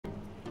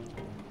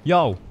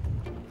Yo,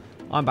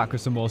 I'm back with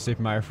some more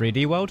Super Mario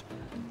 3D World.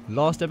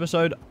 Last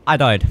episode, I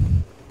died.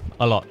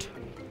 A lot.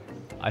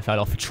 I fell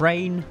off a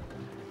train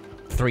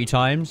 3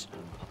 times.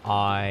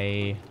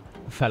 I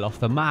fell off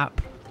the map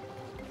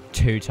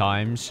 2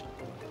 times.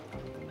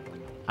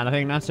 And I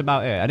think that's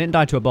about it. I didn't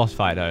die to a boss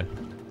fight though.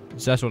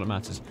 So that's all that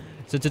matters.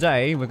 So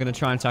today, we're going to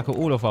try and tackle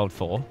all of World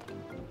 4.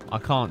 I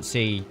can't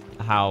see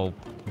how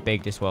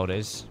big this world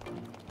is,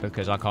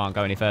 because I can't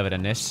go any further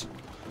than this.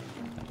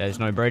 There's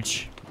no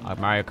bridge.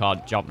 Mario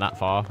can't jump that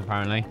far,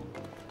 apparently.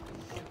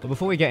 But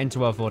before we get into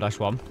World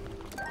 4-1,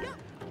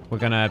 we're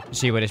going to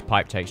see where this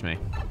pipe takes me.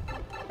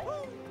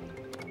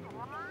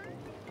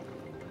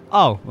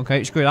 Oh,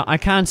 okay, screw that. I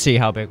can see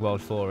how big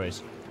World 4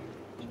 is.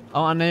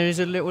 Oh, and there is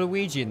a little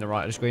Luigi in the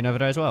right of the screen over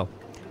there as well.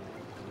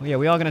 Well, yeah,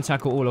 we are going to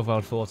tackle all of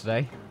World 4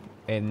 today,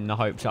 in the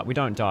hopes that we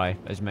don't die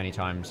as many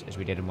times as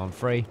we did in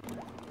 1-3.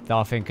 Though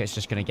I think it's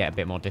just going to get a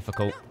bit more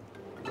difficult,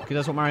 because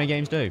that's what Mario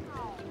games do.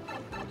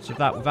 So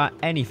without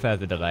any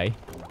further delay,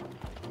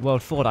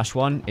 World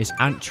 4-1 is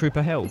Ant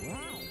Trooper Hill.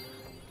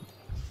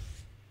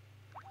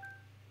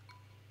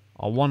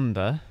 I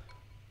wonder...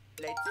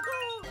 Oh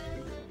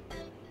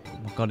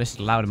my god, this is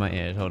loud in my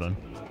ears. Hold on.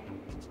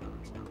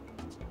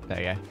 There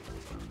you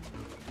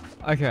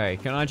go. Okay,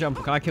 can I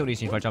jump? Can I kill these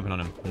things by jumping on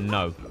them?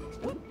 No.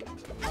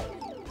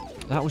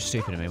 That was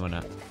stupid of me,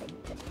 wasn't it?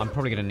 I'm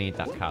probably going to need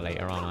that cat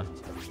later, aren't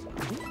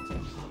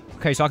I?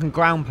 Okay, so I can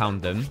ground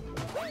pound them,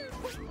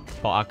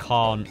 but I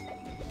can't...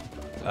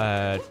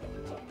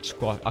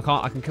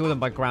 I can kill them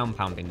by ground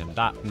pounding them.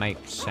 That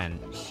makes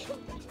sense.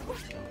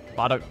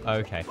 But I don't...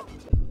 Okay.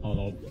 Hold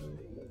on.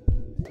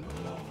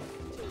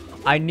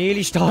 I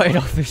nearly started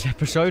off this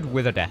episode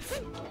with a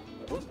death.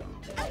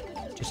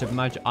 Just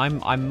imagine...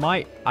 I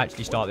might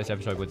actually start this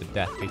episode with a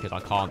death because I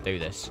can't do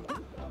this.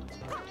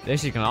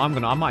 This is gonna...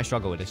 I might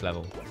struggle with this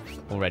level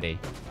already.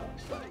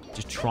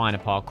 Just trying to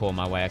parkour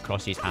my way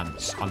across these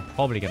ants. I'm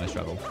probably gonna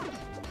struggle.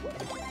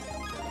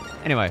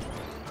 Anyway,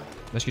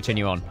 let's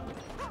continue on.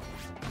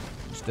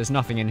 There's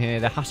nothing in here.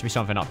 There has to be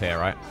something up here,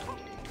 right?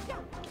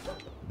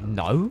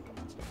 No?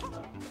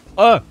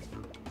 Oh!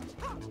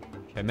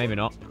 Okay, maybe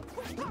not.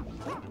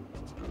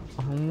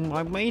 Oh,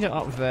 I made it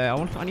up there.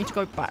 I need to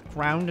go back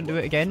round and do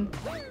it again.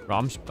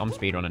 Right, I'm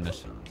speedrunning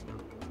this.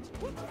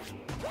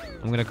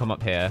 I'm going to come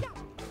up here.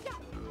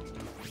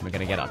 We're going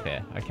to get up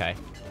here. Okay.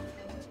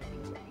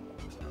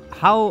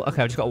 How?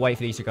 Okay, I've just got to wait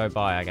for these to go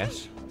by, I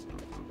guess.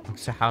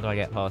 So how do I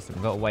get past them?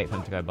 I've got to wait for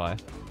them to go by.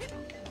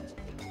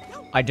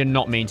 I did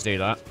not mean to do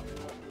that.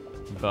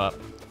 But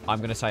I'm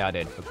going to say I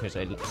did, because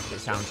it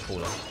sounds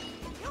cooler.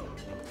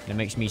 It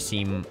makes me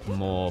seem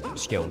more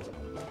skilled.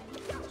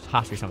 There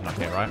has to be something up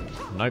here, right?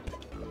 Nope.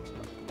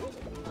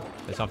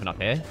 There's something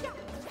up here.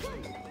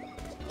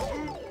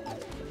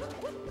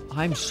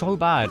 I'm so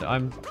bad.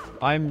 I'm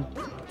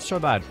so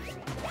bad.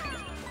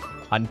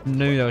 I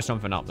knew there was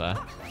something up there.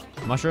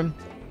 Mushroom?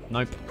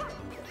 Nope.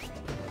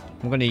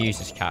 I'm going to use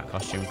this cat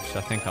costume, because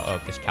I think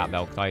this cat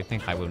bell, because I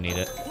think I will need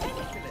it.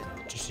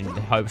 Just in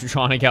the hopes of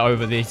trying to get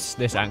over this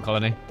ant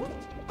colony.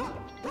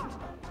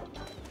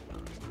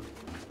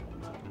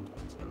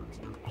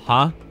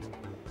 Huh?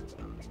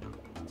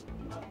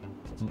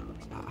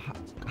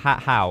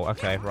 How?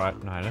 Okay,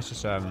 right. No, let's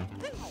just go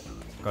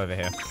over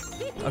here.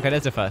 Okay,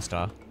 there's the first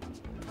star.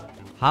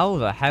 How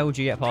the hell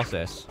do you get past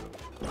this?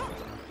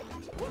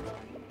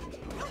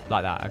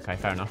 Like that. Okay,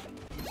 fair enough.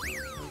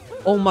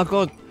 Oh my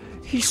god,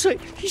 he's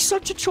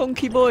such a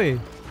chunky boy.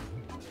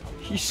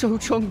 He's so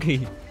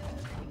chunky.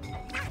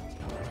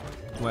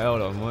 Wait,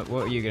 hold on.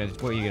 What are you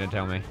gonna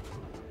tell me?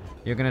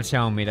 You're gonna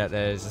tell me that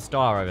there's a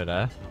star over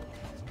there.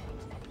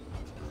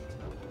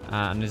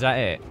 And is that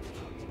it?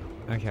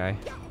 Okay.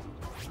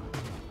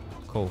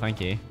 Cool, thank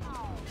you.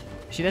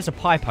 See, there's a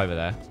pipe over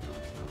there.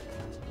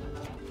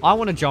 I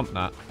want to jump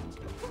that.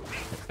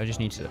 I just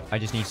need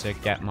to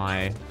get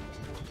my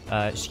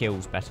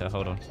skills better.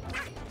 Hold on.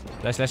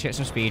 Let's get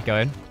some speed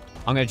going.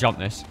 I'm gonna jump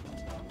this.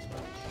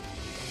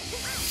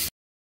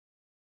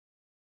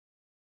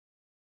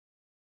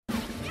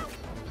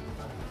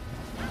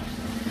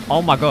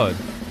 Oh my god.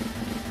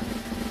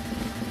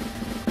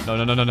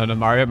 No,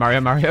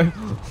 Mario.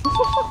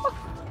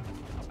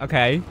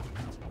 Okay.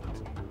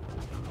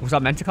 Was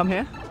that meant to come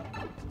here?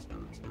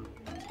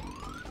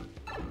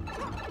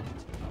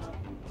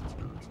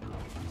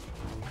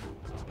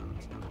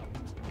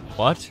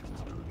 What?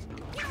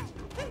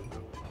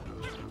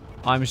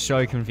 I'm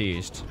so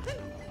confused.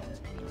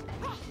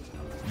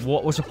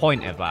 What was the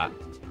point of that?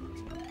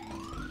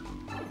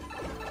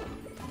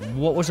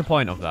 What was the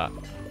point of that?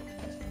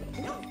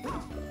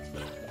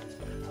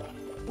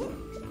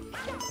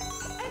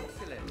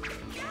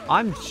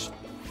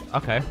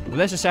 Okay, well,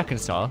 there's a second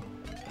star.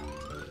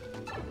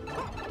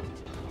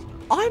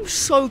 I'm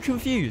so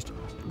confused.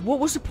 What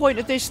was the point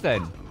of this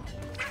then?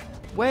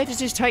 Where does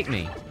this take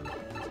me?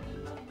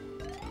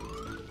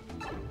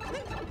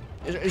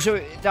 So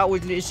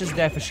it's just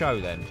there for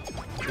show then?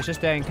 It's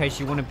just there in case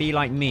you want to be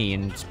like me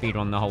and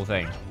speedrun the whole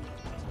thing.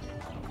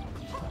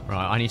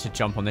 Right, I need to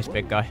jump on this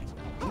big guy.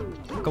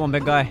 Come on,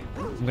 big guy.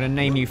 I'm going to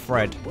name you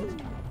Fred.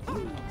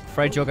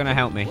 Fred, you're gonna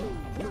help me.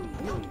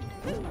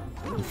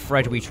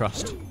 Fred, we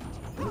trust.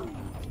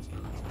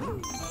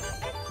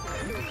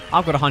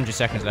 I've got 100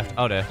 seconds left.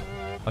 Oh dear.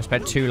 I've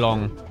spent too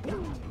long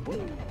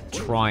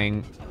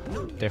trying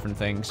different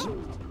things.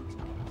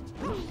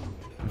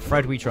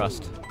 Fred, we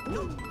trust.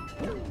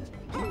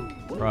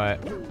 Right.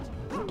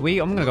 I'm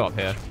gonna go up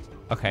here.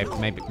 Okay,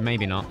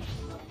 maybe not.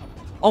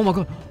 Oh my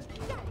god.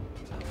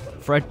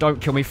 Fred, don't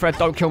kill me. Fred,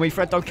 don't kill me.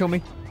 Fred, don't kill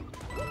me.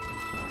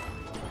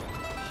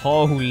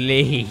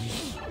 Holy.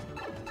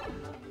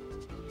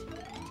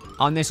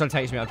 And this one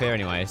takes me up here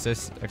anyway. It's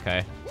just,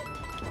 okay.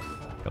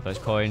 Got those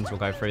coins. We'll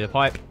go through the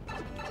pipe.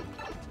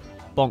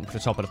 Bonk the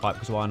top of the pipe,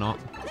 because why not?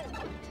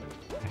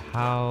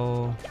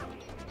 How?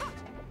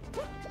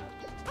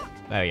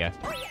 There we go.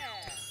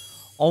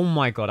 Oh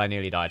my god, I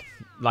nearly died.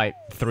 Like,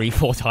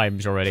 3-4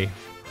 times already.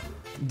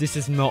 This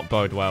does not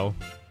bode well.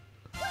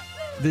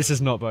 This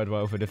does not bode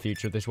well for the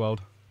future of this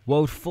world.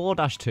 World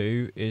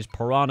 4-2 is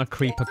Piranha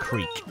Creeper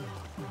Creek.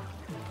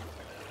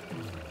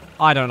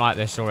 I don't like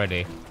this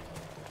already.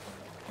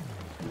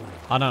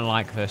 I don't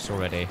like this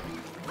already.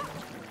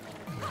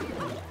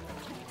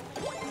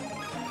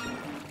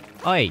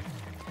 Oi!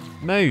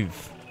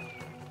 Move!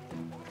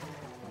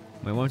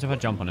 Wait, what if I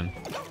jump on him?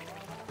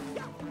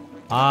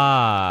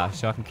 Ah,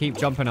 so I can keep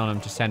jumping on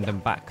him to send him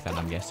back then,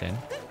 I'm guessing.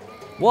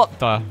 What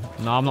the?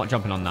 No, I'm not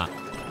jumping on that.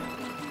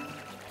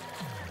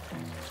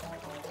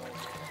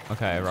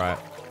 Okay, right.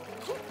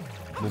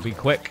 We'll be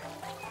quick.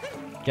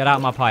 Get out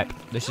of my pipe.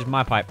 This is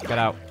my pipe. Get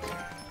out.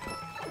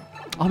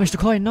 Oh, Mr.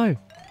 Coin, no!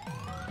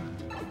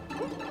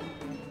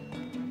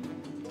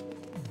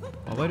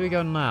 Well, where do we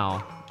go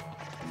now?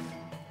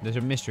 There's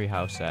a mystery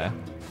house there.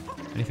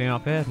 Anything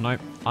up here?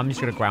 Nope. I'm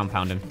just gonna ground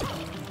pound him.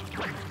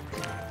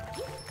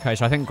 Okay,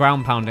 so I think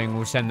ground pounding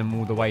will send them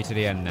all the way to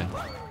the end then.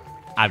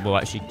 And we'll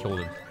actually kill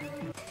them.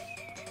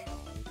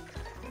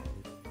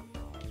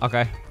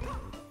 Okay.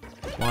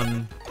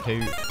 1,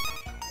 2.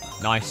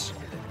 Nice.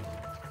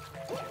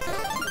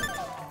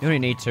 You only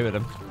need 2 of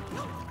them.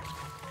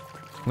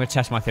 I'm gonna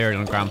test my theory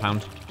on ground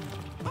pound.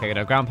 Okay,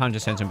 no, ground pound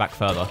just sends him back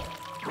further.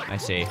 I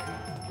see.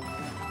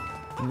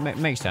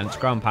 Makes sense.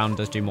 Ground pound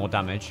does do more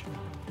damage.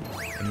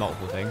 In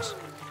multiple things.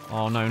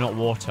 Oh no, not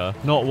water.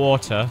 Not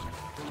water.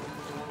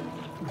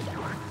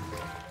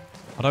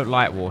 I don't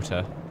like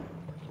water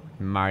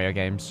in Mario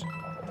games.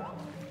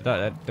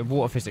 The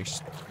water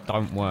physics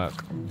don't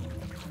work.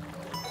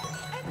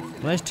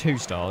 Well, there's 2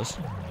 stars.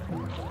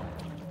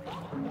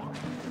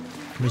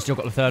 We've still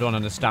got the 3rd one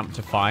and the stamp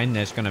to find.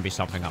 There's going to be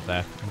something up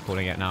there. I'm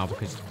calling it now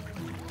because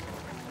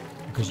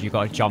you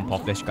got to jump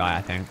off this guy,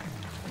 I think.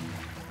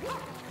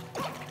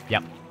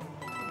 Yep.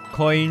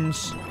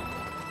 Coins.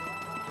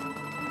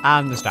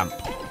 And the stamp.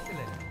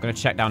 I'm going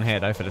to check down here,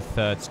 though, for the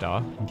 3rd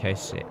star. In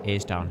case it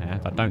is down here.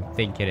 I don't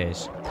think it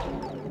is.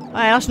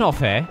 Hey, that's not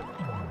fair.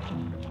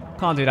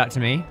 Can't do that to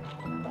me.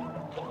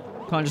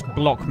 Can't just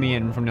block me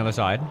in from the other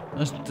side.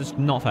 That's just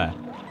not fair.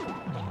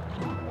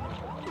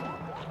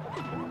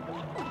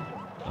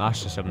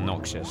 That's just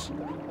obnoxious.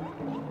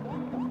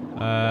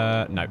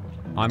 No.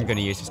 I'm going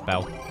to use the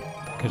spell.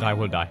 Because I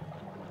will die.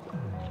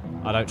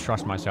 I don't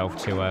trust myself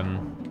to,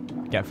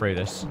 get through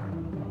this.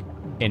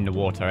 In the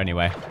water,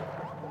 anyway.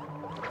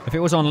 If it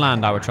was on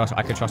land, I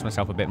could trust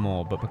myself a bit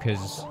more. But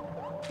because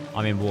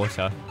I'm in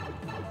water,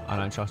 I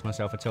don't trust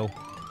myself at all.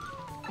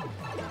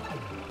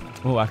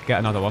 Oh, I could get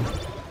another one.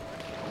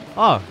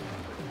 Oh!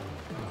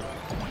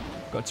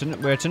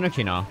 We're a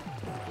Tanuki now.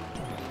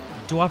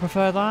 Do I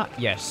prefer that?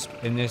 Yes.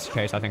 In this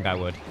case, I think I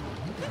would.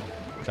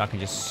 So I can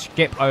just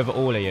skip over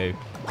all of you.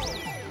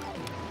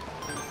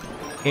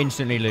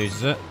 Instantly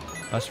loses it.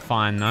 That's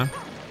fine, though.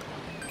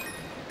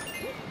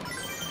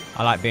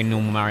 I like being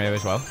normal Mario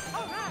as well.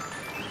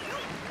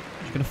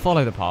 Just gonna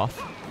follow the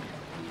path.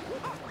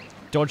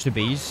 Dodge the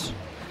bees.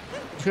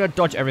 Just gonna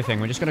dodge everything.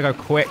 We're just gonna go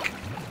quick.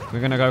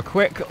 We're gonna go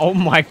quick. Oh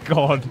my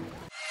god.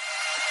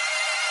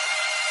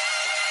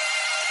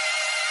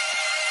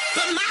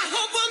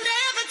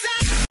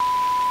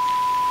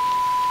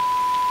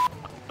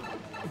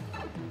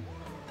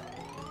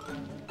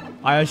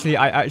 I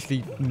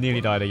actually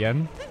nearly died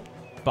again.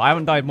 But I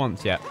haven't died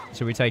once yet,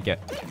 so we take it.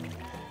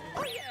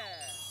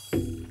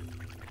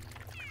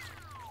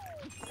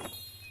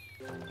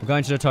 We're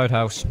going to the Toad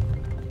House.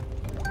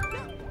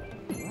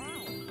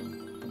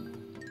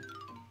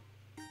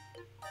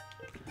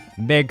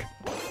 Big.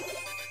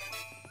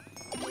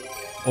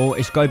 Or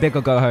it's go big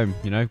or go home,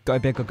 you know? Go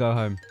big or go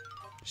home.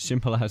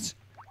 Simple as.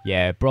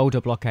 Yeah,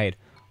 Boulder Blockade.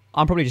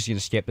 I'm probably just going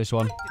to skip this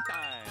one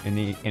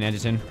in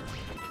editing.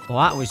 Well,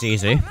 that was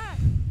easy.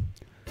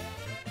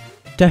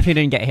 Definitely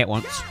didn't get hit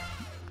once.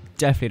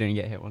 Definitely didn't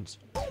get hit once.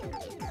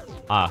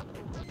 Ah.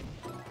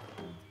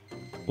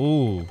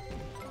 Ooh.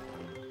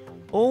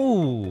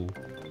 Ooh.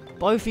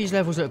 Both these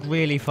levels look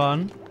really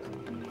fun.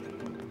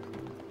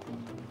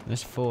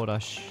 This will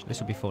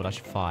be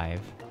 4-5.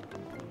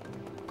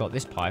 Got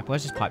this pipe.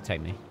 Where's this pipe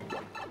take me?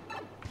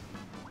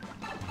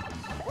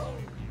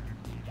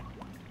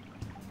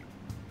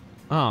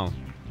 Oh.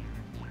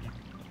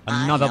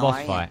 Another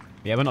boss fight.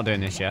 Yeah, we're not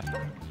doing this yet.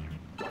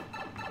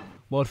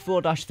 World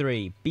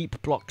 4-3.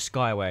 Beep Block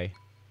Skyway.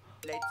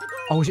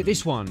 Oh, is it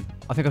this one?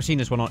 I think I've seen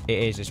this one on... It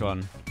is this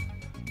one.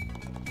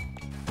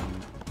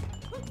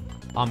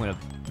 I'm gonna...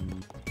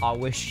 I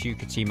wish you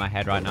could see my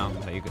head right now.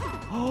 So you could...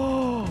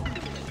 Oh!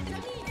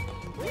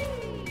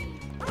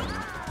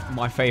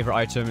 My favourite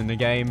item in the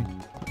game.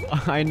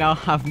 I now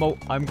have more...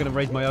 I'm gonna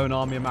raise my own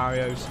army of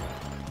Marios.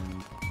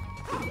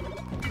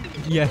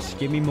 Yes,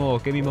 give me more,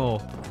 give me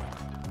more.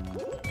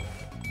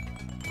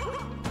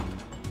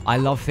 I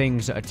love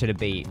things that are to the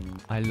beat.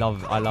 I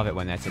love it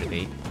when they're to the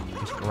beat.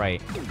 It's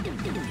great.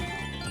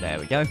 There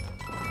we go.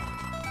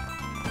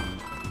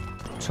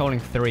 Controlling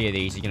 3 of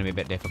these is going to be a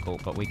bit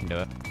difficult, but we can do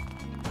it.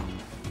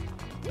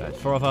 There's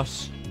 4 of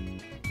us.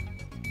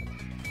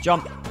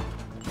 Jump!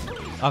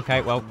 Okay,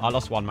 well, I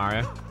lost one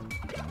Mario.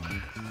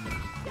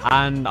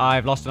 And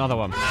I've lost another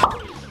one.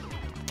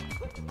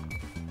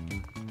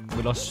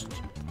 We lost...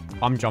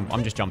 I'm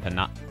just jumping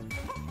that.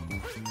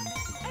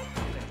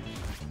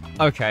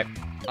 Okay.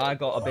 I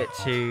got a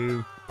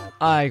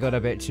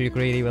bit too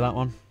greedy with that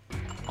one.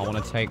 I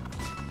want to take...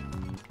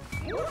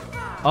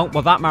 Oh,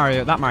 well that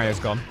Mario's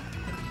gone.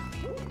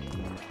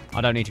 I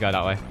don't need to go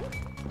that way.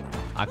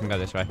 I can go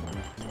this way.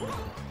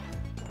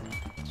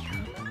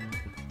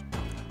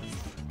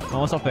 Oh,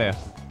 what's up here?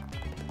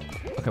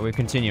 Okay, we're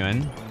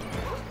continuing.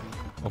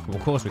 Of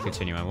course we're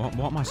continuing.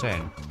 What am I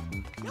saying?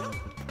 Oh,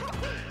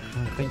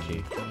 thank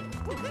you.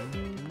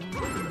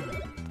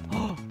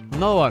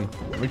 No one.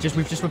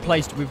 We've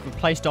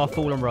replaced our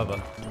fallen brother.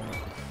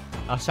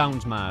 That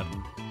sounds mad.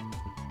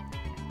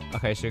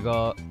 Okay, so we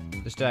got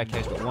the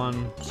staircase. Got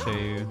 1,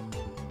 2.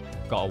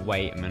 Gotta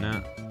wait a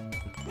minute.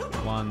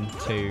 1,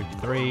 2,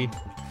 3.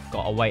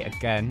 Gotta wait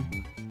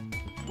again.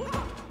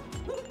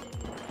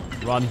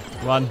 Run,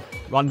 run,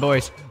 run,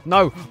 boys!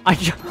 No, I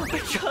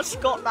just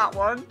got that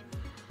one.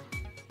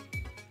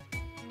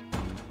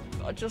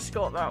 I just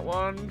got that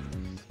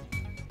one.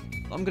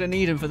 I'm gonna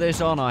need him for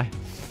this, aren't I?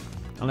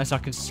 Unless I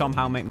can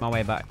somehow make my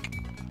way back.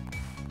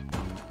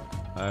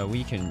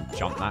 We can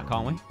jump that,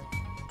 can't we?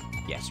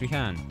 Yes, we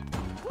can.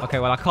 Okay,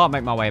 well, I can't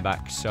make my way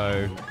back,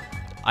 so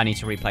I need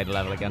to replay the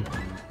level again.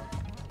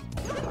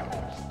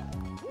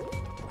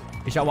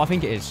 Is that what I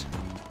think it is?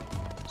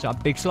 Is that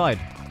a big slide?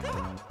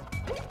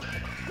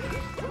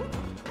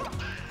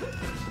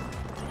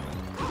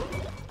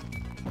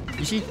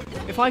 You see,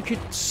 if I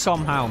could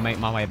somehow make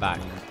my way back,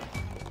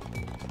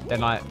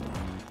 then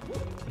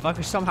if I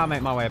could somehow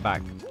make my way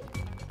back,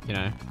 you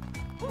know,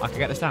 I could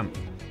get the stamp.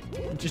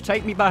 Just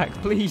take me back,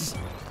 please.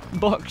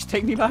 Box,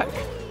 take me back.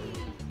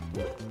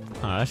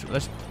 Alright,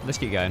 let's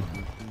keep going.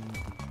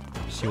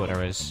 See what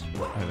there is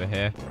over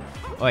here.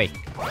 Oi.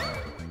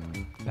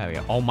 There we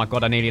go. Oh my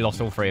god, I nearly lost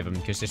all 3 of them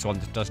because this one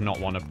does not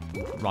want to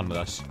run with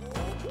us.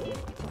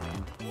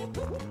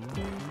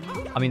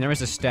 I mean, there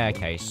is a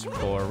staircase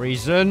for a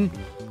reason.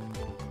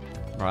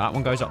 Right, that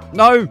one goes up.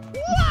 No!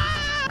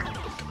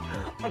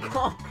 I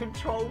can't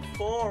control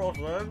 4 of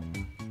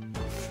them.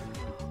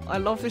 I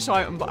love this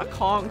item, but I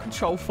can't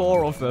control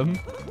 4 of them.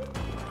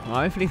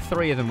 Well, hopefully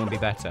 3 of them will be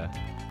better.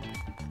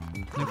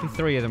 Hopefully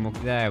 3 of them will...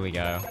 There we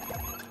go.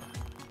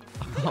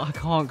 I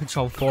can't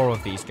control 4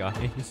 of these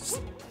guys.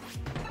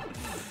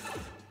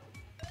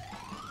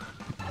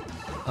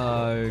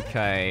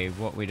 Okay,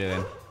 what are we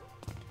doing?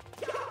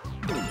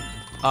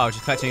 Oh,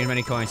 just collecting as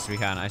many coins as we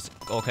can.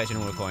 Or collecting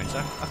all the coins. So,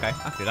 okay,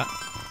 I can do that.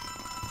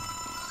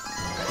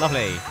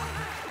 Lovely.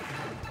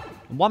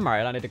 One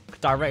Mario landed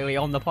directly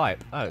on the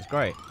pipe. Oh, it's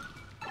great.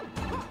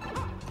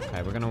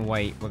 Okay, we're gonna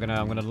wait. I'm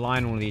gonna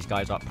line all of these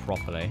guys up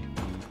properly.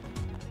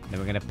 Then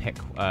we're gonna pick.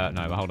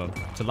 No, hold on.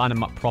 To line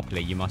them up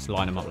properly, you must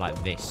line them up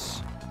like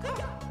this.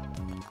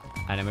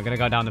 And then we're gonna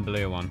go down the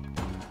blue one.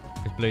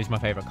 Because blue's my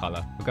favorite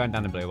color. We're going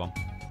down the blue one.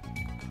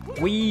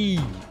 Whee!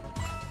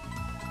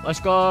 Let's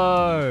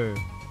go!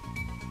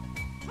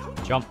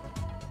 Jump.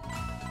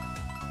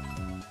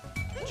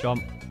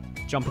 Jump.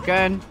 Jump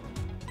again.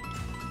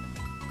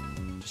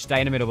 Just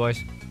stay in the middle,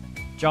 boys.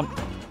 Jump.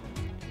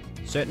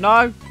 Sit.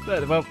 No!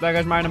 Well, there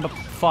goes Mario number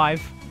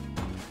 5.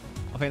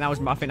 I think that was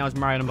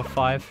Mario number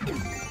 5.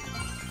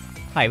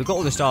 Hey, we got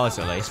all the stars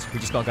at least. We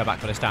just gotta go back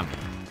for the stamp.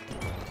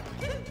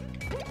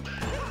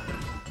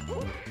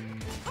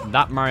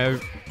 That Mario...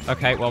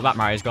 Okay, well, that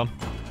Mario's gone.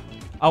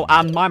 Oh,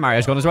 and my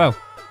Mario's gone as well.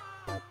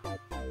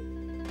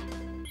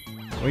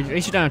 Well, at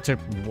least you don't have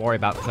to worry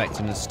about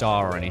collecting a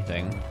star or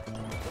anything.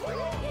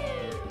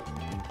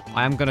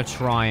 I am gonna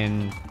try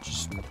and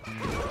just...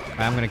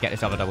 I am gonna get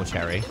this other double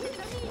cherry.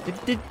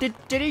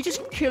 Did he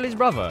just kill his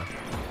brother?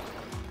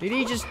 Did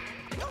he just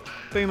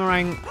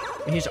boomerang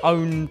his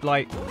own,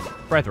 like,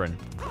 brethren?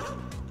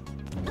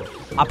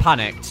 I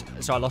panicked,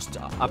 so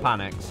I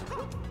panicked.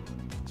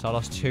 So I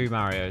lost 2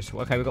 Marios.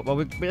 Okay,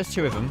 there's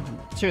 2 of them.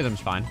 2 of them's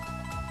fine.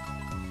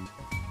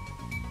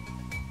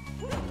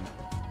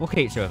 We'll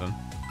keep 2 of them.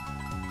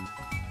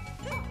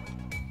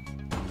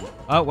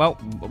 Oh, well,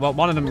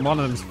 one of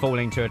them's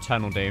falling to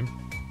eternal doom.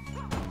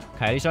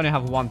 Okay, at least I only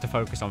have 1 to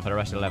focus on for the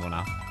rest of the level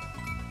now.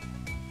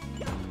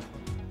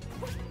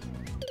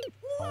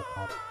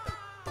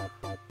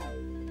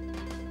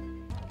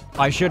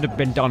 I should have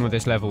been done with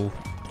this level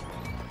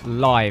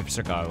lives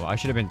ago. I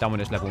should have been done with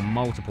this level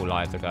multiple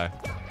lives ago.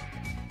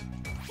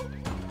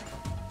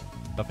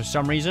 But for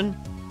some reason,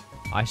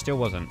 I still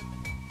wasn't.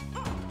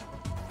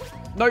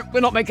 Nope,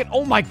 we're not making...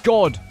 Oh my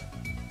god!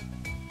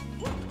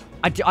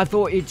 I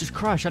thought he'd just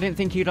crash. I didn't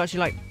think he'd actually,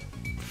 like,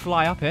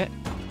 fly up it.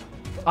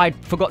 I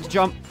forgot to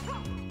jump.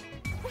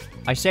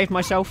 I saved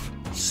myself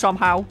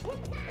somehow.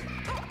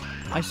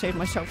 I saved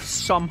myself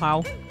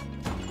somehow.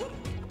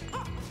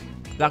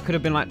 That could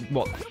have been, like,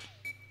 what?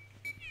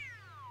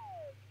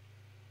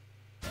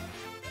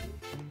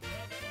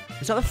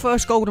 Is that the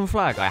first golden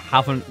flag I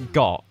haven't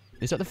got?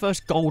 Is that the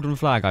first golden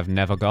flag I've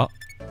never got?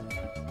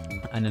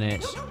 And then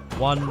it's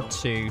 1,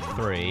 2,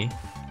 3.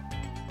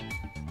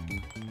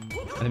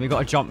 And then we've got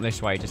to jump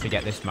this way just to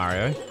get this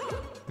Mario.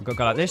 We've got to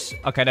go like this.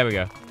 Okay, there we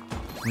go.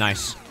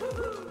 Nice.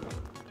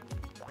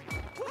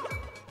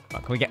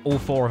 Right, can we get all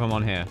 4 of them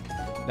on here?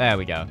 There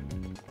we go.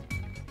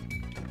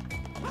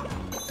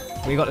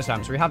 We got the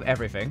stamps. So we have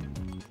everything.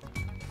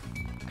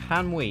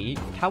 Can we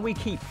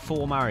keep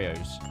 4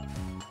 Marios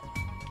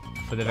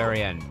for the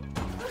very end?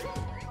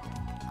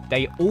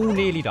 They all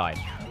nearly died.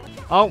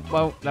 Oh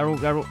well, they're all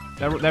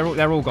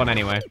gone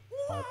anyway.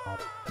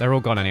 They're all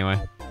gone anyway.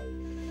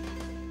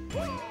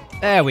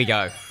 There we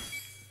go.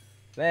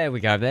 There we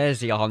go. There's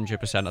the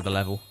 100% of the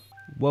level.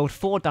 World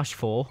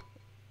 4-4,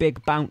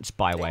 Big Bounce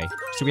Byway.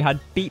 So we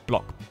had Beat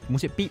Block.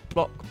 Was it Beat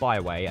Block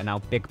Byway and now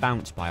Big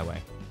Bounce Byway?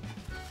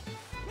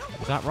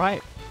 Is that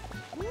right?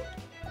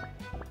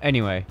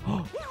 Anyway.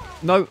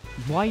 No,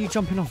 why are you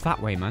jumping off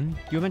that way, man?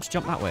 You were meant to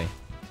jump that way.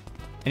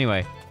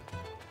 Anyway.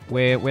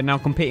 We're now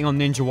competing on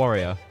Ninja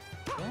Warrior.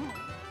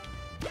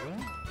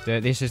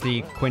 This is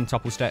the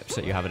quintuple steps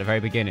that you have at the very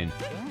beginning.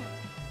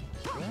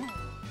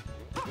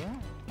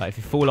 Like, if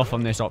you fall off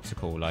on this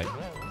obstacle, like,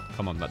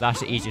 come on, but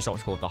that's the easiest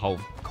obstacle of the whole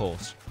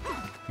course.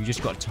 You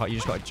just got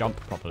to jump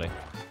properly.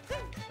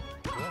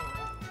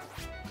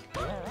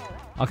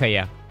 Okay,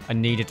 yeah. I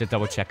needed to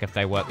double check if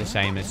they work the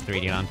same as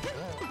 3D Land,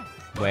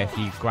 where if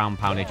you ground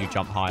pounded, you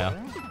jump higher.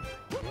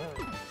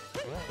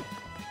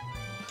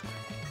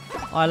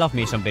 I love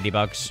me some biddy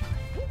bugs.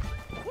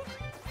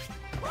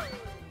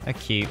 They're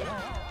cute.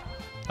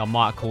 I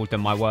might have called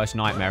them my worst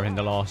nightmare in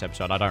the last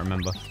episode. I don't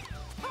remember.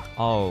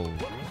 Oh.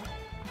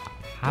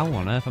 How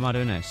on earth am I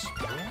doing this?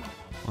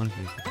 1, 2,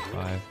 3,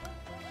 5,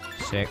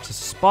 6. There's a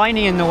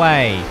spiny in the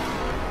way.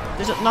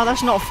 No,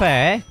 that's not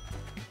fair.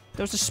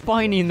 There was a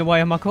spiny in the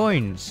way of my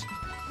coins.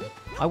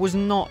 I was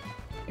not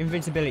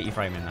invincibility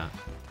framing that.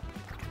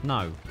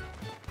 No.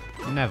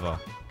 Never.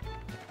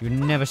 You would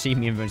never see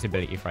me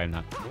invincibility frame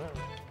that.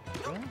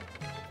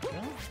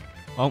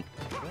 Oh.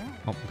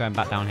 Oh, I'm going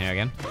back down here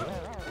again.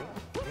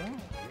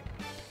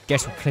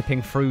 Guess we're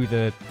clipping through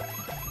the...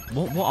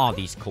 What are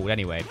these called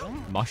anyway?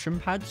 Mushroom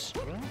pads?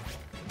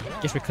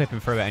 Guess we're clipping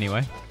through it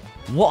anyway.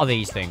 What are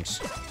these things?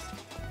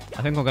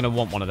 I think I'm going to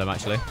want one of them,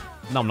 actually.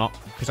 No, I'm not.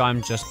 Because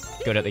I'm just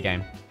good at the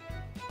game.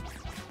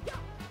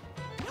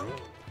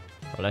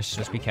 Well, let's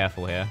just be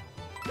careful here.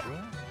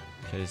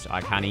 Because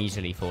I can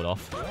easily fall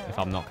off if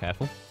I'm not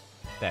careful.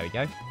 There we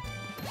go.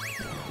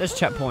 There's a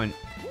checkpoint.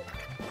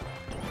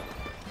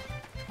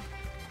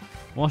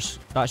 What's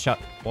that shut?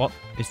 What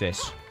is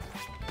this?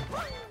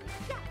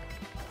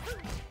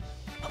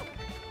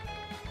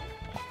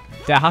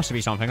 There has to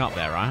be something up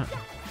there, right?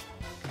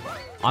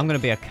 I'm going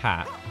to be a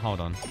cat. Hold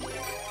on.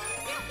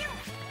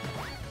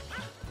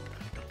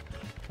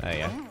 There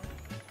you go.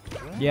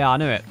 Yeah, I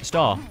knew it.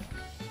 Star.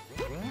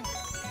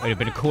 It would have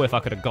been cool if I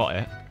could have got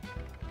it.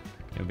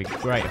 It would be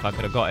great if I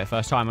could have got it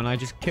first time and I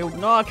just killed...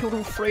 No, I killed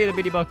all 3 of the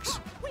biddy bugs.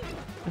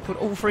 I killed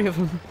all 3 of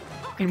them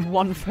in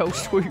one fell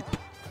swoop.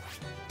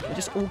 They're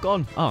just all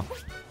gone. Oh,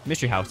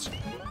 mystery house.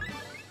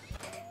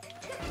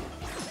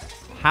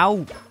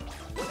 How...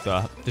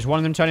 Does one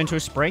of them turn into a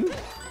spring?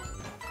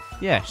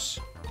 Yes.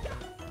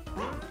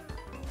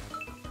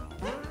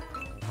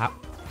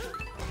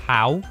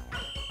 How?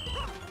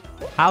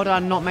 How did I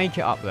not make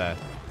it up there?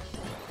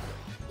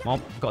 Well,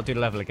 got to do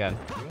the level again.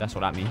 That's what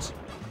that means.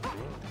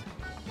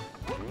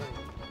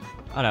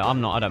 I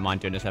don't mind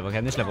doing this level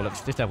again. This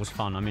level's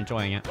fun. I'm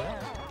enjoying it.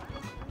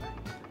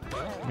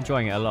 I'm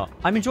enjoying it a lot.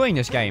 I'm enjoying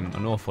this game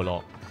an awful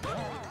lot.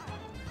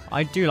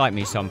 I do like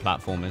me some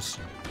platformers.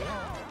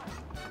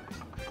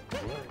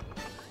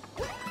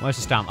 Where's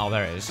the stamp? Oh,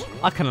 there it is.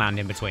 I can land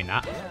in between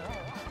that.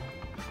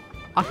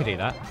 I could do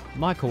that.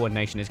 My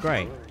coordination is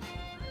great.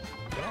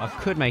 I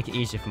could make it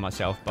easier for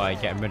myself by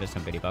getting rid of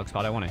some biddy bugs, but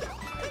I don't want to.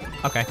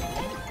 Okay.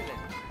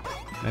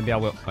 Maybe I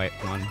will. Wait,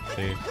 1,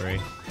 2, 3.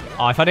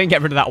 Oh, if I didn't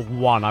get rid of that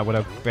 1, I would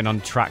have been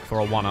on track for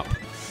a 1-up.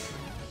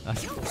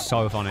 That's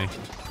so funny.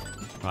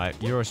 Right,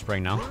 you're a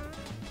spring now.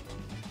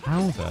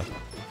 How the...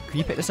 Can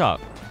you pick this up?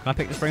 Can I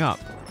pick the spring up?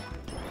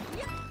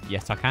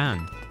 Yes, I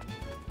can.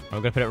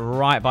 We're going to put it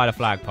right by the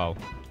flagpole.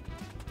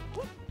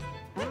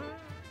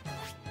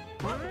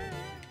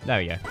 There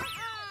we go.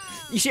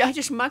 You see, I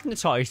just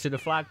magnetised to the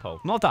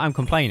flagpole. Not that I'm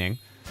complaining,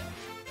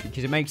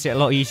 because it makes it a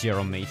lot easier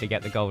on me to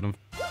get the golden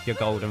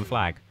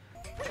flag.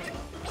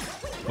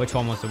 Which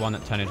one was the one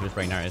that turned into a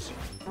spring? There it is.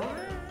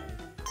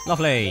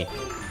 Lovely.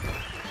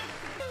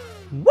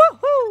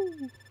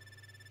 Woohoo!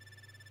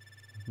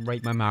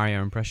 rate my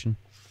Mario impression.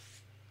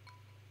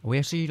 Are we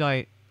actually,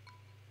 like,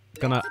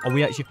 gonna... Are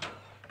we actually...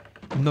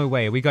 No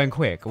way, are we going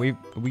quick? Are we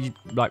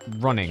like,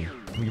 running?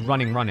 Are we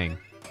running?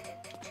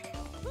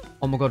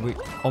 Oh my god,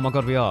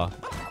 we are.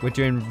 We're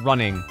doing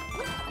running.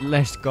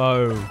 Let's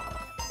go.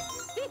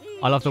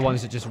 I love the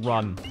ones that just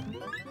run.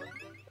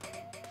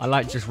 I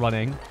like just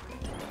running.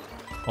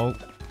 Oh,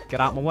 get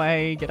out my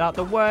way, get out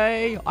the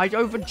way. I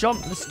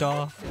overjumped the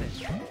star.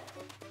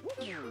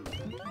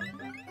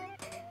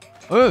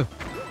 Oh,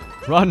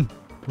 run,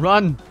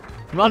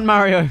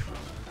 Mario.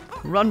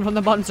 Run from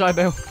the bonsai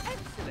bill.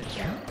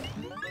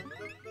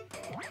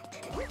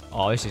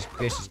 Oh, this is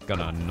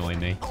gonna annoy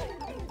me.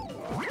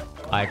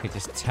 I could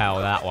just tell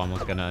that one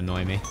was gonna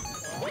annoy me.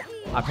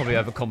 I probably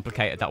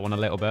overcomplicated that one a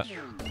little bit.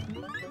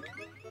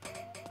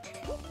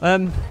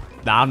 Nah,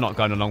 I'm not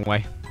going a long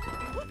way.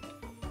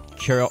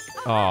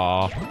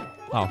 Oh,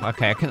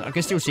 okay. I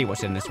can still see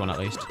what's in this one at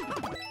least.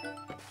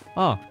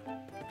 Oh.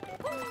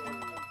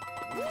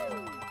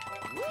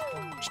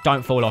 Just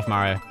don't fall off,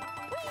 Mario.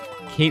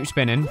 Keep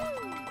spinning,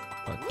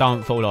 but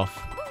don't fall off.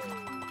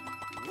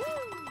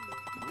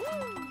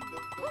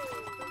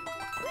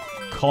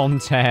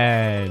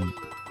 Content.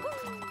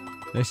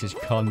 This is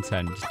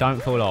content. Just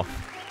don't fall off.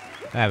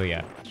 There we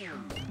go.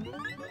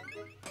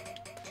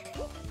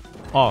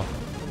 Oh,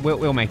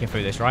 we'll make it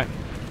through this, right?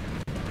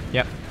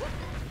 Yep.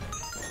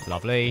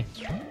 Lovely.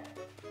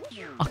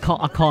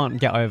 I can't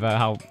get over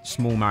how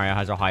small Mario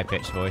has a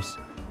high-pitched voice.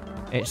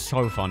 It's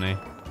so funny.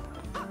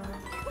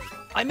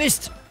 I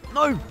missed!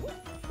 No!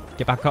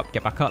 Get back up,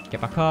 get back up, get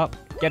back up.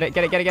 Get it.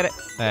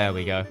 There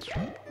we go.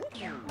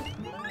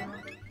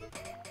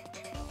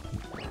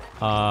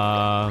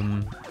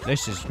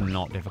 This is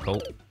not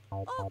difficult.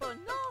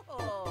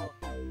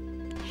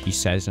 He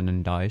says and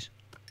then dies.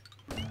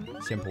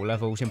 Simple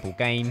level, simple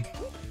game.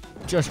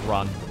 Just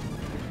run.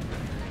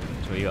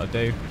 That's what you gotta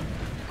do.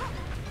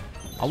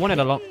 I wanted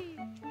a lot.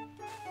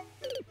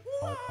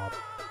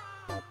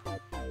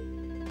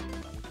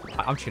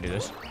 I'm just gonna do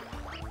this.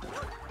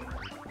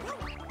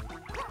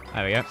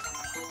 There we go.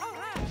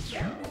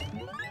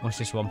 What's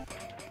this one?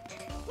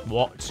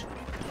 What?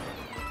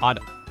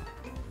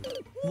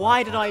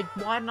 Why didn't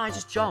I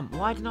just jump?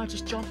 Why didn't I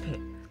just jump it?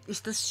 It's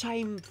the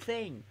same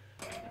thing.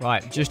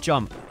 Right, just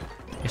jump.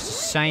 It's the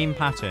same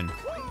pattern.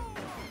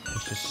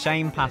 It's the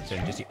same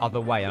pattern, just the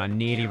other way, and I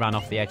nearly ran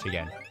off the edge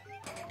again.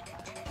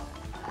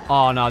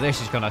 Oh no,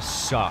 this is gonna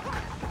suck.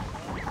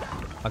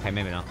 Okay,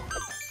 maybe not.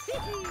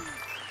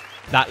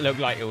 That looked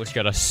like it was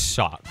gonna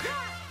suck.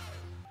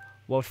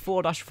 World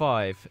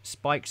 4-5,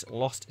 Spike's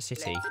Lost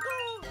City.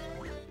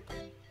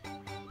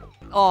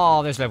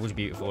 Oh, this level's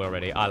beautiful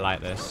already. I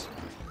like this.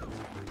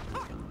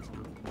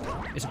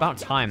 It's about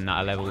time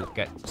that a level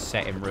gets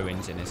set in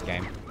ruins in this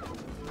game.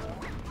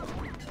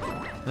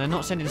 And they're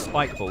not sending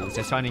spike balls,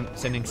 they're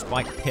sending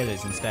spike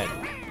pillars instead.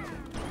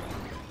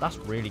 That's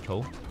really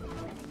cool.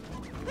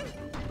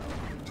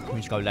 We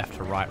just go left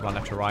to right, run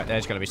left to right.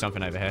 There's going to be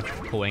something over here.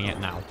 Pulling it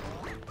now.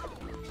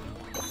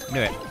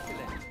 Knew it.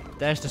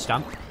 There's the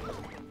stamp.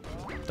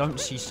 Don't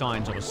see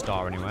signs of a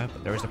star anywhere,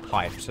 but there is a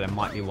pipe, so there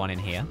might be one in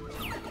here.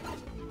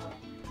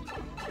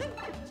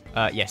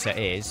 Yes, there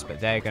is, but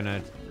they're going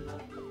to...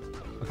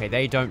 Okay,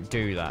 they don't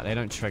do that. They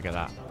don't trigger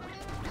that.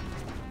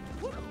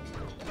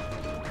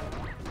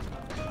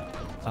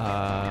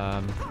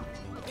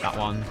 That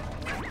one.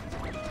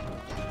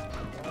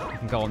 We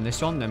can go on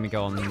this one, then we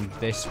go on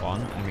this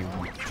one, and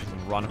we just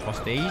run across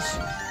these.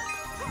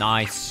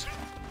 Nice.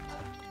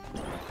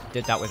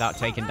 Did that without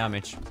taking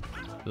damage.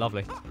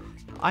 Lovely.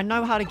 I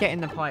know how to get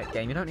in the pipe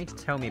game. You don't need to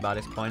tell me by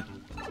this point.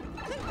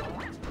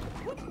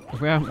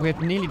 We're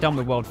nearly done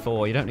with World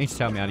 4. You don't need to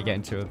tell me how to get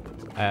into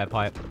a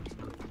pipe.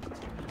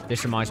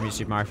 This reminds me of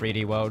Super Mario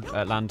 3D World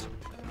Land.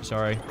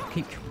 Sorry. I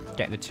keep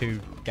getting the two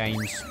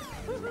games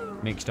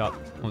mixed up.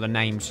 Or the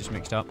names just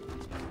mixed up.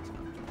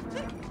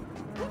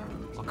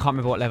 I can't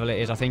remember what level it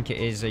is. I think it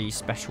is a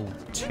Special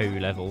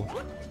 2 level.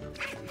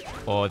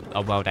 Or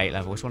a World 8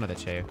 level. It's one of the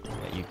two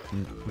that you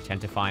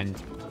tend to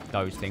find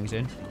those things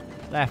in.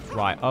 Left,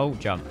 right. Oh,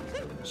 jump.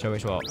 So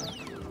it's what?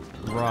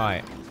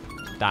 Right.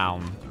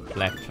 Down.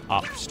 Left.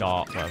 Up.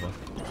 Start. Whatever.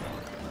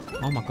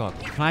 Oh my god.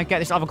 Can I get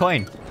this other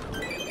coin?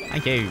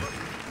 Thank you.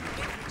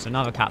 It's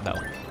another cat bell.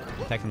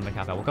 Take another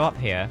cat bell. We'll go up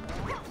here.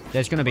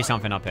 There's going to be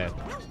something up here.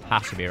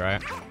 Has to be,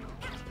 right?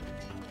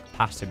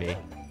 Has to be.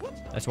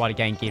 That's why the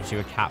game gives you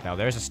a cat bell.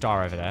 There is a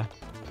star over there.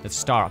 There's a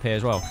star up here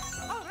as well.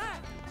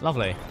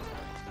 Lovely.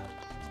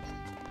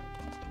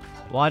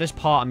 Why does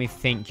part of me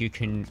think you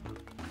can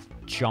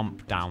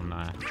jump down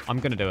there? I'm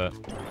going to do it.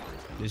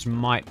 This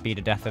might be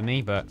the death of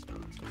me, but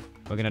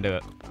we're going to do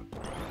it.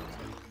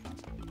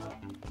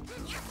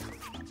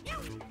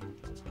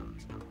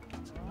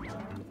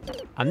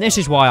 And this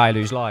is why I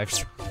lose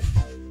lives.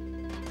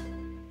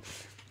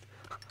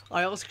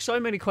 I ask so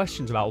many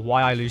questions about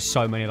why I lose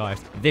so many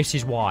lives. This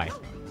is why.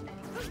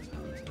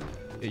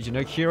 You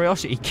know,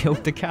 curiosity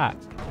killed the cat.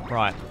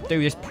 Right,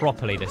 do this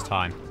properly this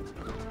time.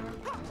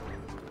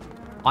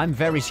 I'm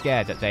very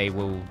scared that that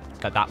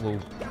will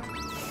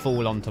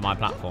fall onto my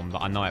platform,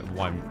 but I know it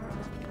won't.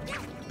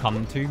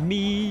 Come to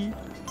me.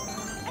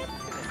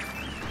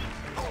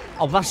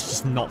 Oh, that's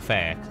just not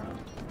fair.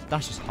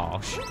 That's just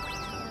harsh.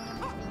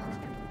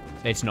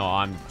 It's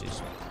not. I'm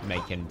just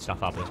making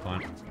stuff up at this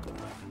point.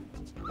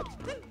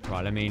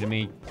 Right, let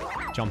me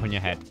jump on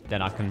your head.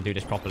 Then I can do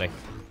this properly.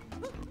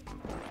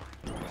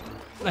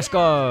 Let's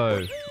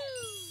go.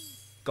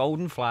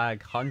 Golden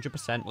flag,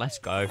 100%. Let's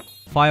go.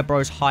 Fire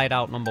Bros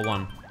hideout number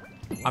 1.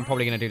 I'm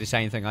probably going to do the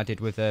same thing I did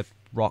with the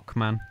rock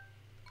man.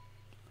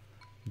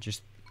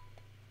 Just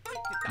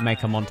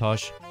make a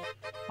montage.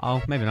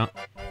 Oh, maybe not.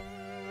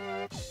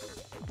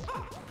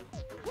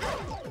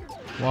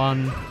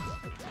 1,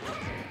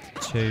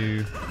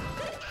 2,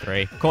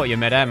 3. Caught you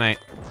midair, mate.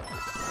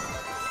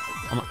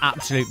 I'm an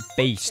absolute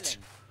beast.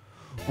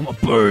 I'm a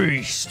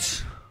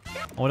beast.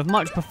 I would have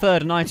much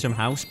preferred an item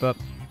house, but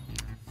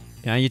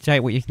you know, you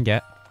take what you can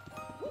get.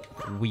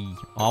 Oh,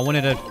 I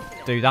wanted to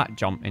do that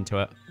jump into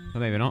it, but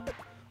maybe not.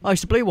 Oh,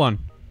 it's the blue one.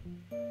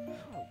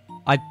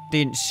 I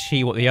didn't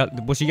see what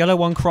was the yellow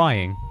one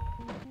crying.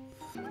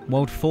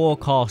 World 4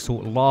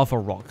 castle lava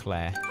rock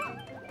lair.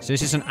 So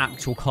this is an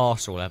actual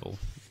castle level,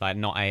 like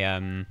not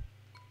a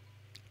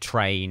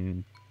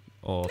train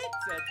or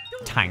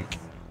tank.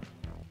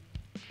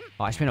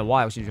 Oh, it's been a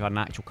while since we've had an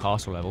actual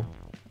castle level.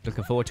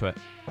 Looking forward to it.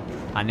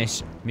 And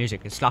this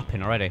music is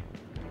slapping already.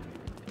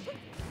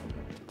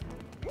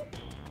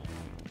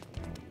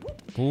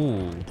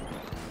 Ooh.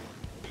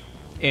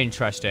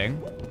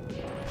 Interesting.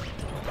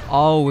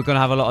 Oh, we're going to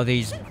have a lot of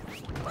these.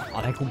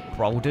 Are they called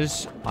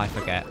boulders? I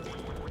forget.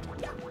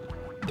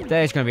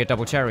 There's going to be a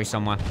double cherry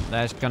somewhere.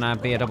 There's going to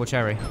be a double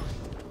cherry.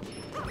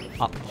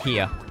 Up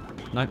here.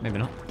 No, maybe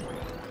not.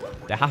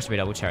 There has to be a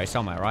double cherry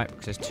somewhere, right?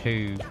 Because there's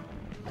 2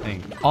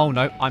 things. Oh,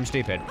 no. I'm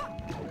stupid.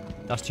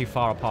 That's too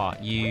far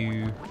apart.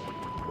 You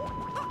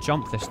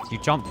jump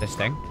this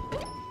thing.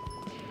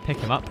 Pick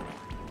him up.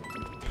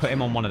 Put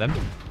him on one of them.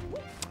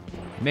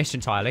 Miss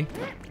entirely.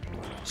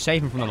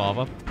 Save him from the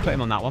lava. Put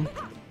him on that one.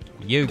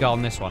 You go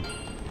on this one.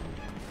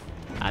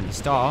 And the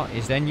star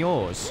is then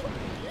yours.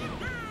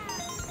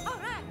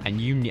 And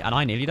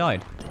I nearly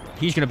died.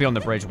 He's going to be on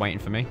the bridge waiting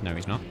for me. No,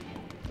 he's not.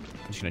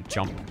 I'm just going to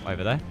jump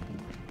over there.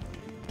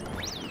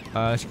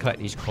 Let's collect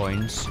these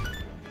coins.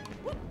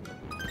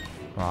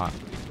 Right.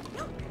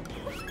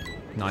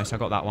 Nice, I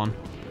got that one.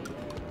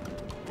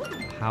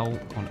 How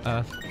on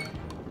earth?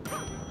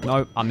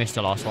 No, I missed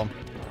the last one.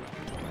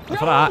 And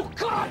for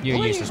that,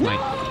 you're useless, mate.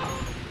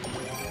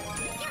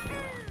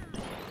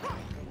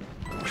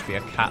 Should be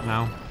a cat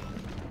now.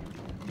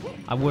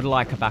 I would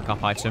like a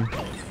backup item.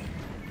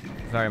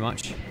 Very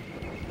much.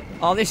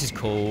 Oh, this is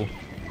cool.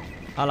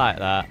 I like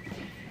that.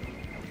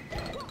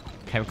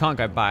 Okay, we can't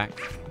go back.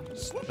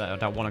 I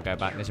don't want to go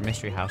back. There's a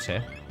mystery house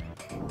here.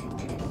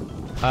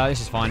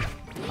 This is fine.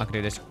 I can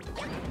do this.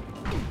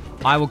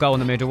 I will go on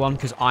the middle one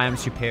because I am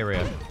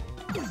superior.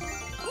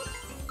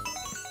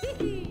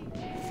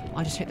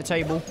 I just hit the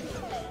table.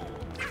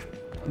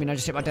 I mean, I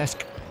just hit my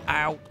desk.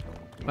 Ow.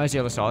 Where's the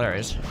other side? There it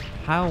is.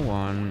 How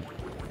on...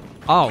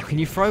 Oh, can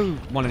you throw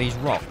one of these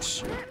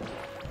rocks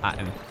at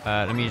him?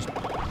 Let me just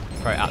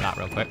throw it at that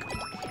real quick.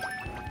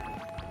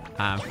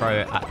 And throw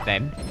it at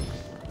them.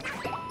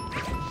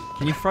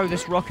 Can you throw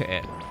this rock at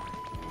it?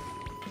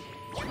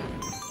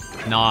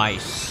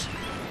 Nice.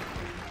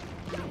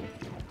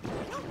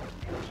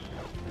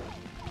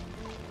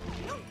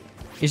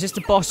 Is this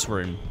the boss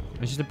room?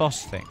 This is the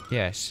boss thing.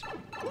 Yes.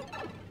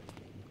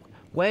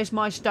 Where's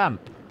my stamp?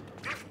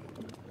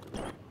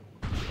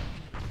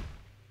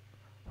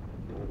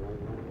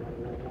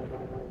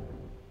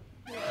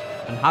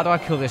 And how do I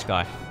kill this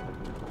guy?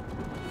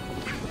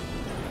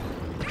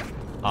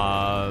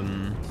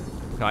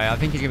 Okay, I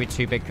think he's gonna be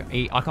too big.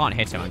 I can't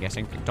hit him, I'm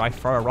guessing. Do I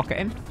throw a rock at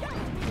him?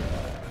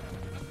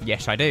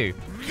 Yes, I do.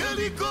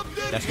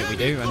 That's what we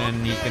do, and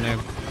then he's gonna,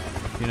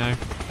 you know,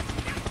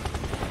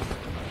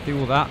 do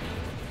all that.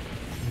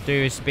 Do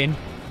his spin.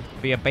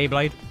 Be a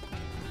Beyblade.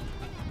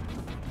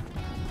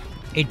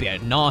 He'd be a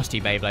nasty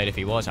Beyblade if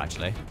he was,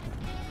 actually.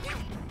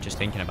 Just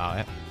thinking about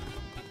it.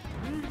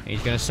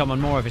 He's gonna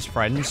summon more of his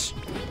friends.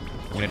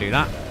 I'm gonna do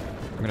that.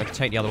 I'm gonna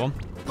take the other one.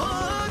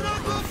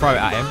 Throw it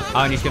at him.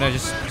 Oh, and he's gonna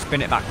just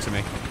spin it back to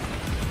me.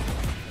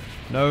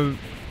 No,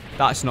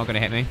 that's not gonna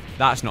hit me.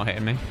 That's not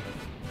hitting me.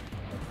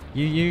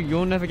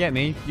 You'll never get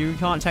me. You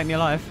can't take me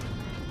alive.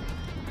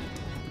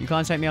 You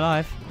can't take me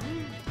alive.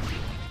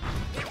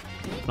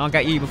 And I'll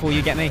get you before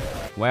you get me.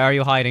 Where are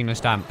you hiding the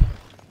stamp?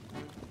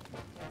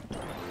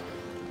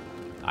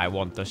 I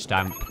want the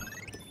stamp.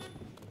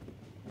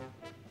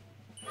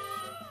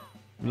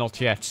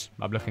 Not yet.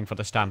 I'm looking for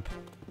the stamp.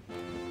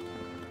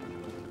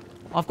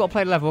 I've got to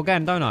play the level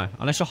again, don't I?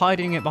 Unless you're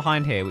hiding it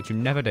behind here, which you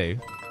never do.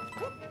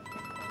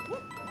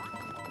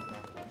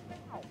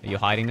 Are you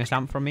hiding the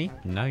stamp from me?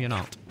 No, you're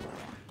not.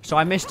 So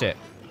I missed it.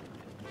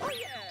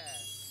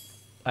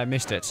 I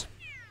missed it.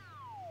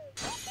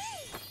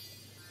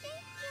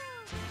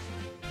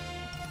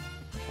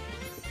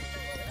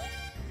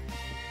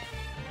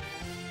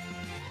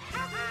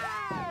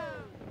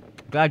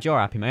 Glad you're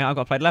happy, mate. I've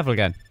got to play the level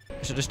again.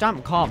 So the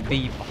stamp can't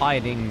be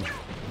hiding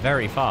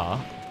very far.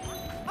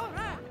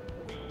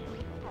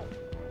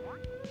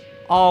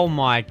 Oh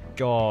my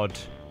god.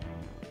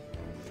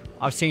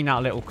 I've seen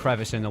that little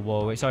crevice in the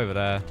wall. It's over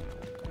there.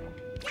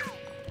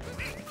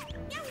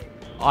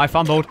 I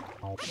fumbled.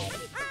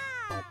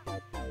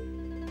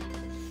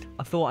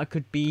 I thought I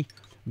could be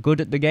good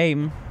at the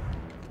game,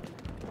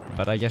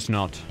 but I guess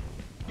not.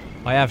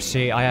 I have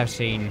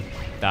seen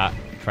that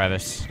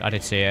crevice. I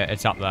did see it.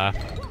 It's up there.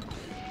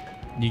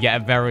 You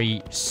get a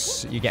very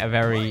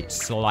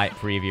slight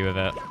preview of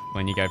it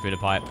when you go through the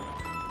pipe.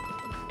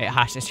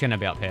 It's gonna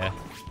be up here.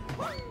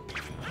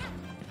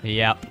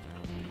 Yep.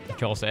 Of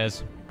course it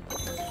is.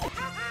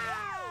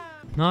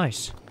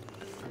 Nice.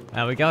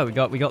 There we go. We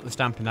got the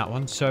stamp in that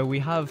one. So we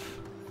have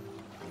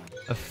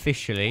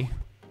officially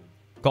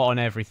gotten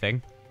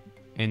everything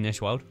in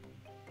this world,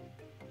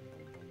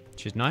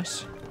 which is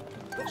nice.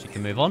 So you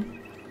can move on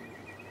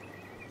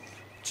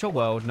to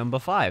world number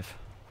 5,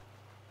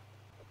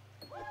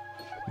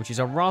 which is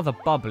a rather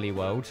bubbly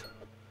world.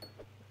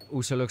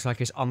 Also looks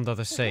like it's under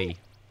the sea.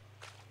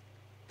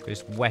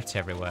 It's wet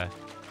everywhere.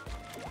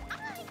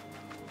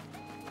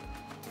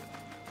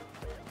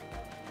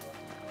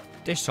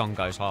 This song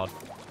goes hard.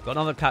 Got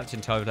another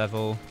Captain Toad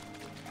level.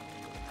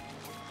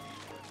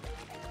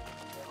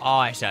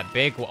 Oh, it's a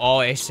big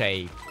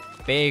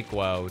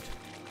world.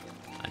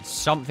 And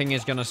something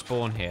is gonna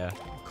spawn here.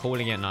 I'm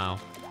calling it now.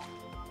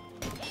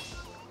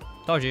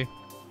 Told you.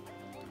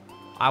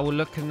 I will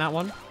look in that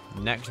one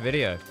next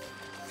video.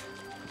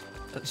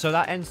 So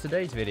that ends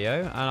today's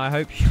video, and I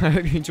hope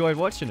you enjoyed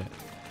watching it.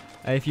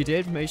 If you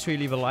did, make sure you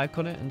leave a like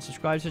on it and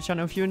subscribe to the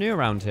channel if you're new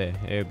around here.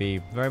 It would be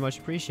very much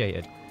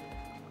appreciated.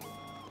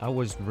 That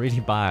was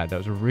really bad. That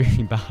was a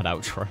really bad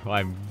outro.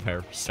 I'm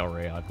very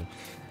sorry.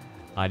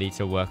 I need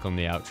to work on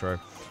the outro.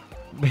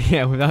 But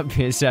yeah, with that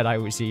being said, I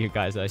will see you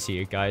guys. I see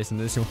you guys, and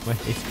as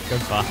always,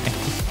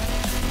 goodbye.